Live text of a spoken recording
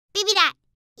Baby dot.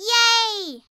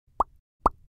 Yay!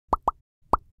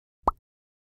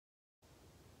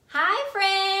 Hi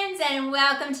friends, and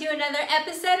welcome to another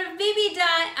episode of Baby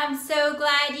Dot. I'm so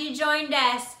glad you joined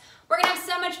us. We're gonna have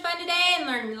so much fun today and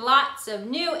learn lots of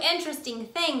new interesting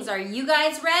things. Are you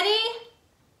guys ready?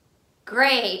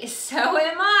 Great, so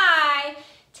am I.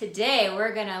 Today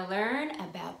we're gonna learn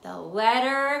about the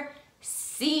letter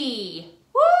C.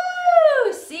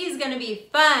 Woo! C is gonna be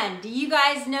fun. Do you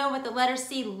guys know what the letter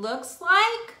C looks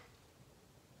like?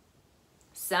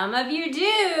 Some of you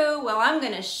do. Well, I'm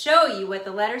gonna show you what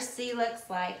the letter C looks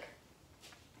like.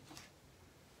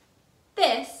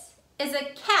 This is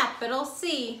a capital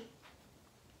C.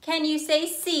 Can you say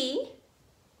C?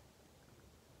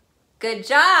 Good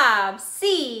job,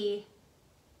 C.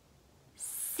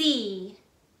 C.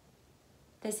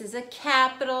 This is a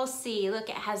capital C. Look,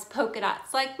 it has polka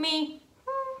dots like me.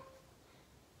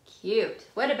 Cute.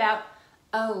 What about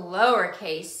a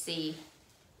lowercase c?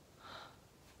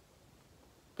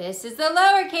 This is the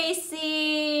lowercase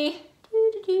c.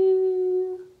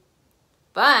 Doo-doo-doo.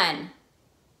 Fun.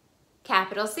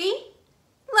 Capital C,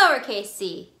 lowercase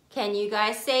c. Can you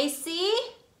guys say C?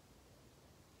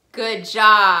 Good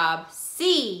job.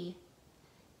 C.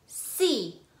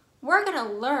 C. We're going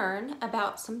to learn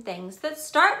about some things that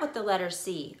start with the letter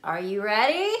C. Are you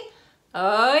ready?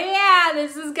 Oh yeah,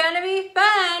 this is going to be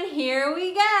fun. Here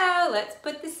we go. Let's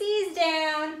put the C's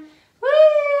down.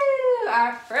 Woo!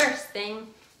 Our first thing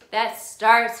that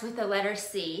starts with the letter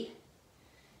C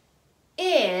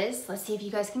is, let's see if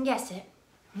you guys can guess it.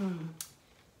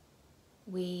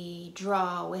 We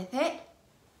draw with it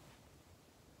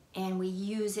and we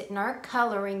use it in our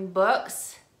coloring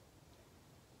books.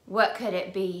 What could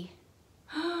it be?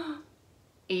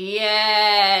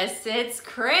 Yes, it's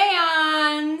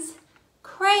crayons.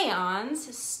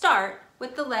 Crayons start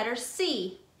with the letter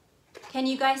C. Can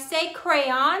you guys say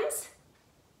crayons?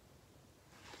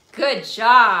 Good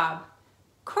job.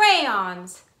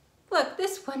 Crayons. Look,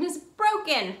 this one is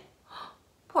broken.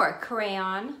 Poor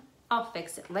crayon. I'll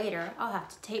fix it later. I'll have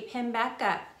to tape him back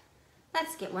up.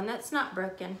 Let's get one that's not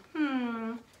broken.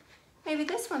 Maybe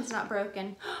this one's not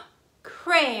broken.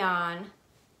 Crayon.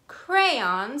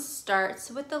 Crayon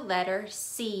starts with the letter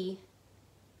C.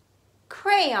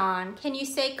 Crayon. Can you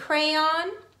say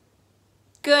crayon?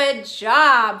 Good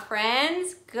job,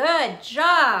 friends. Good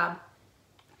job.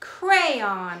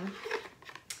 Crayon.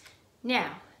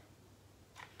 Now,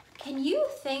 can you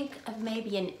think of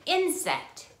maybe an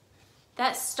insect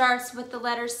that starts with the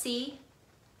letter C?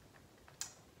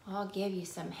 I'll give you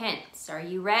some hints. Are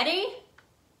you ready?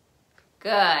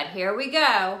 Good, here we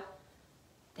go.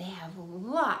 They have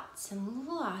lots and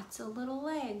lots of little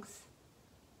legs.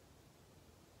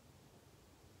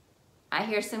 I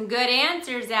hear some good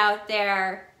answers out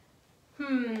there.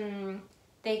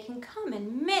 They can come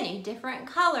in many different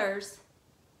colors.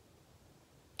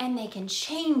 And they can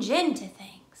change into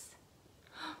things.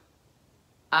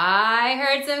 I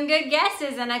heard some good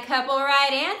guesses and a couple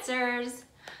right answers.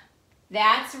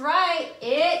 That's right,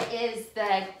 it is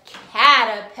the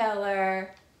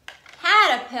caterpillar.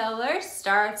 Caterpillar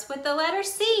starts with the letter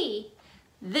C.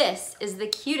 This is the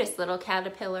cutest little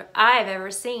caterpillar I've ever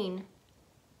seen.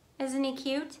 Isn't he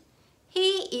cute?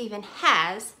 He even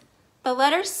has the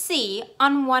letter C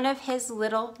on one of his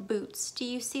little boots. Do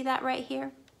you see that right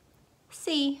here?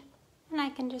 C, and I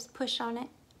can just push on it.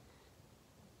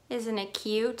 Isn't it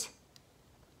cute?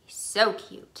 He's so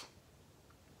cute.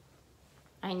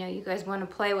 I know you guys want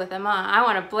to play with him, huh? I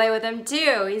want to play with him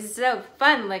too. He's so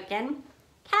fun looking.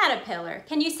 Caterpillar.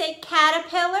 Can you say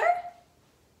caterpillar?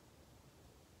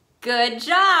 Good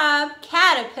job,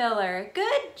 caterpillar.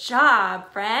 Good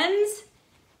job, friends.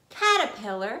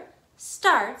 Caterpillar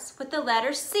starts with the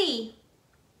letter C.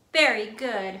 Very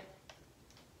good.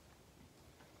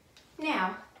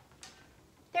 Now,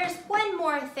 there's one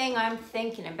more thing I'm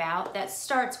thinking about that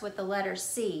starts with the letter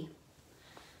C.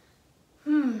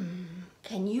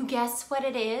 Can you guess what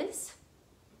it is?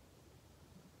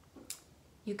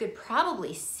 You could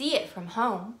probably see it from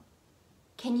home.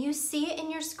 Can you see it in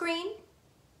your screen?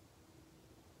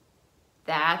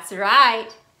 That's right.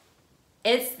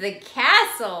 It's the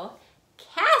castle.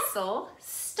 Castle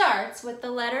starts with the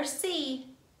letter C.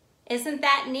 Isn't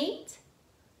that neat?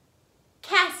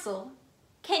 Castle.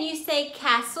 Can you say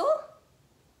castle?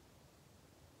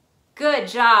 Good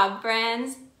job,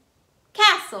 friends.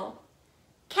 Castle.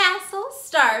 Castle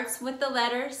starts with the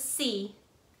letter C.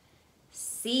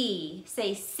 C.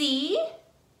 Say C.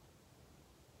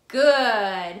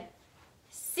 Good.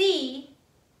 C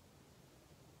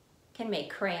can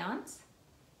make crayons,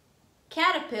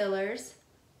 caterpillars,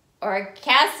 or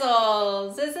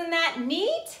castles. Isn't that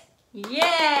neat?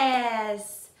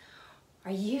 Yes.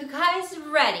 Are you guys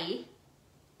ready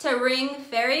to ring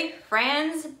Fairy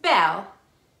Fran's bell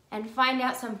and find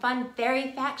out some fun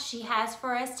fairy facts she has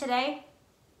for us today?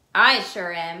 I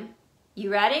sure am.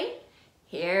 You ready?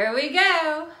 Here we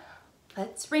go.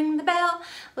 Let's ring the bell.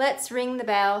 Let's ring the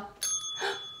bell.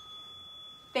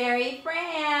 Fairy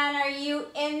Fran, are you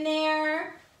in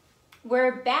there?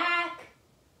 We're back.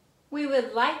 We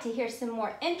would like to hear some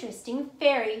more interesting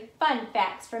fairy fun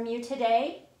facts from you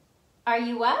today. Are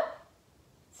you up?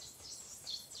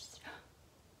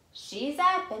 She's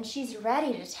up and she's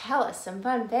ready to tell us some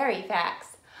fun fairy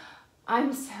facts.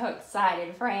 I'm so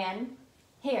excited, Fran.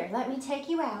 Here, let me take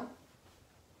you out.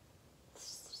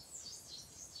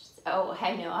 Oh,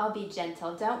 I know, I'll be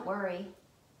gentle, don't worry.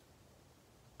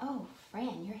 Oh,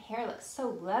 Fran, your hair looks so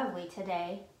lovely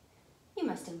today. You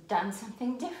must have done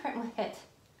something different with it.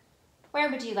 Where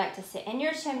would you like to sit, in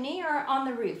your chimney or on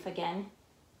the roof again?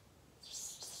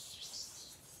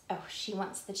 Oh, she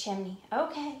wants the chimney.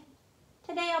 Okay.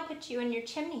 Today I'll put you in your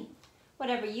chimney.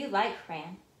 Whatever you like,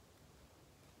 Fran.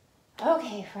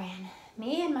 Okay, Fran.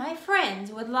 Me and my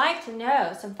friends would like to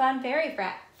know some fun fairy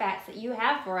facts that you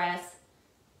have for us.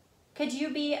 Could you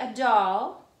be a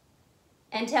doll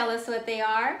and tell us what they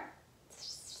are?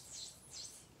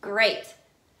 Great.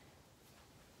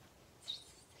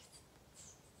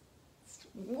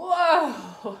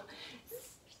 Whoa!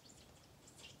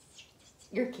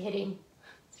 You're kidding.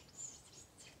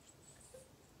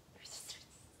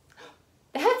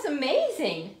 That's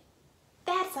amazing.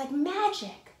 That's like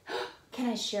magic. Can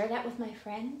I share that with my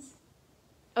friends?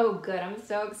 Oh, good. I'm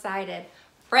so excited.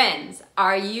 Friends,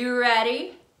 are you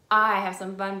ready? I have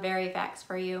some fun fairy facts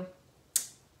for you.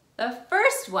 The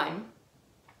first one,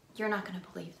 you're not going to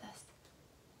believe this,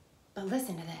 but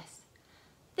listen to this.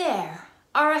 There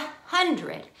are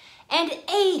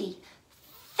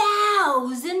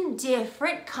 180,000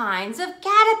 different kinds of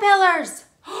caterpillars.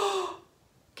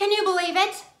 Can you believe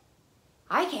it?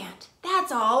 I can't.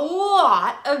 That's a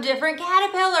lot of different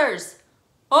caterpillars.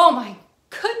 Oh my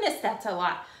goodness, that's a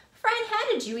lot. Fran, how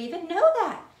did you even know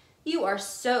that? You are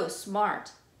so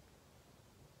smart.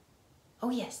 Oh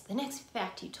yes, the next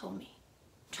fact you told me.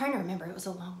 I'm trying to remember, it was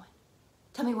a long one.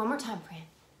 Tell me one more time, Fran.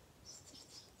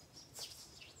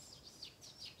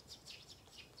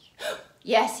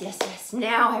 Yes,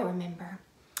 now I remember.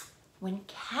 When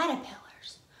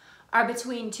caterpillars are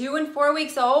between 2 and 4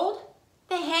 weeks old,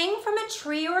 they hang from a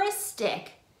tree or a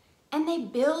stick and they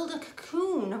build a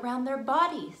cocoon around their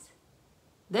bodies.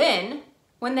 Then,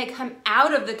 when they come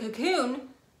out of the cocoon,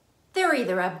 they're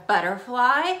either a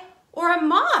butterfly or a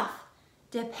moth,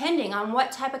 depending on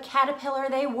what type of caterpillar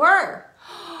they were.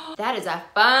 That is a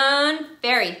fun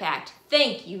fairy fact.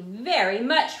 Thank you very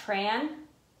much, Fran.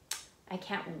 I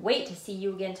can't wait to see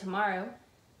you again tomorrow.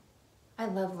 I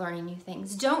love learning new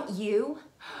things, don't you?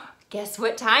 Guess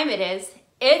what time it is?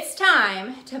 It's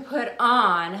time to put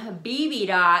on BB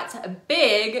Dot's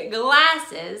big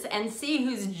glasses and see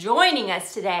who's joining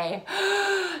us today.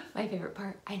 My favorite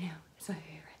part, I know, it's my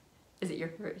favorite. Is it your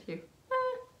favorite too?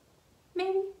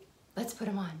 Maybe. Let's put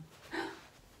them on.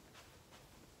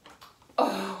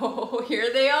 Oh,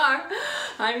 here they are.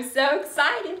 I'm so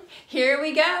excited. Here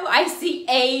we go. I see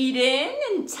Aiden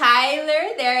and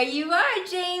Tyler. There you are,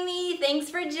 Jamie.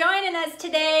 Thanks for joining us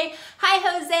today. Hi,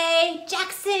 Jose.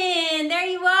 Jackson, there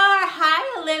you are.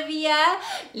 Hi, Olivia.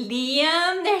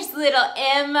 Liam, there's little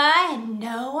Emma and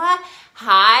Noah.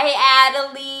 Hi,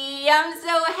 Adelie. I'm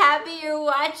so happy you're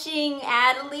watching,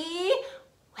 Adelie.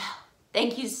 Well,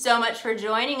 thank you so much for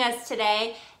joining us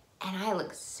today. And I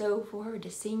look so forward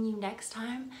to seeing you next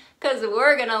time because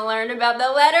we're going to learn about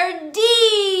the letter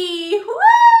D.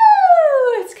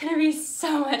 Woo! It's going to be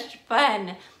so much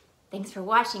fun. Thanks for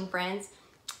watching, friends.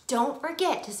 Don't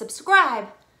forget to subscribe.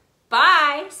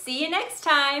 Bye. See you next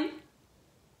time.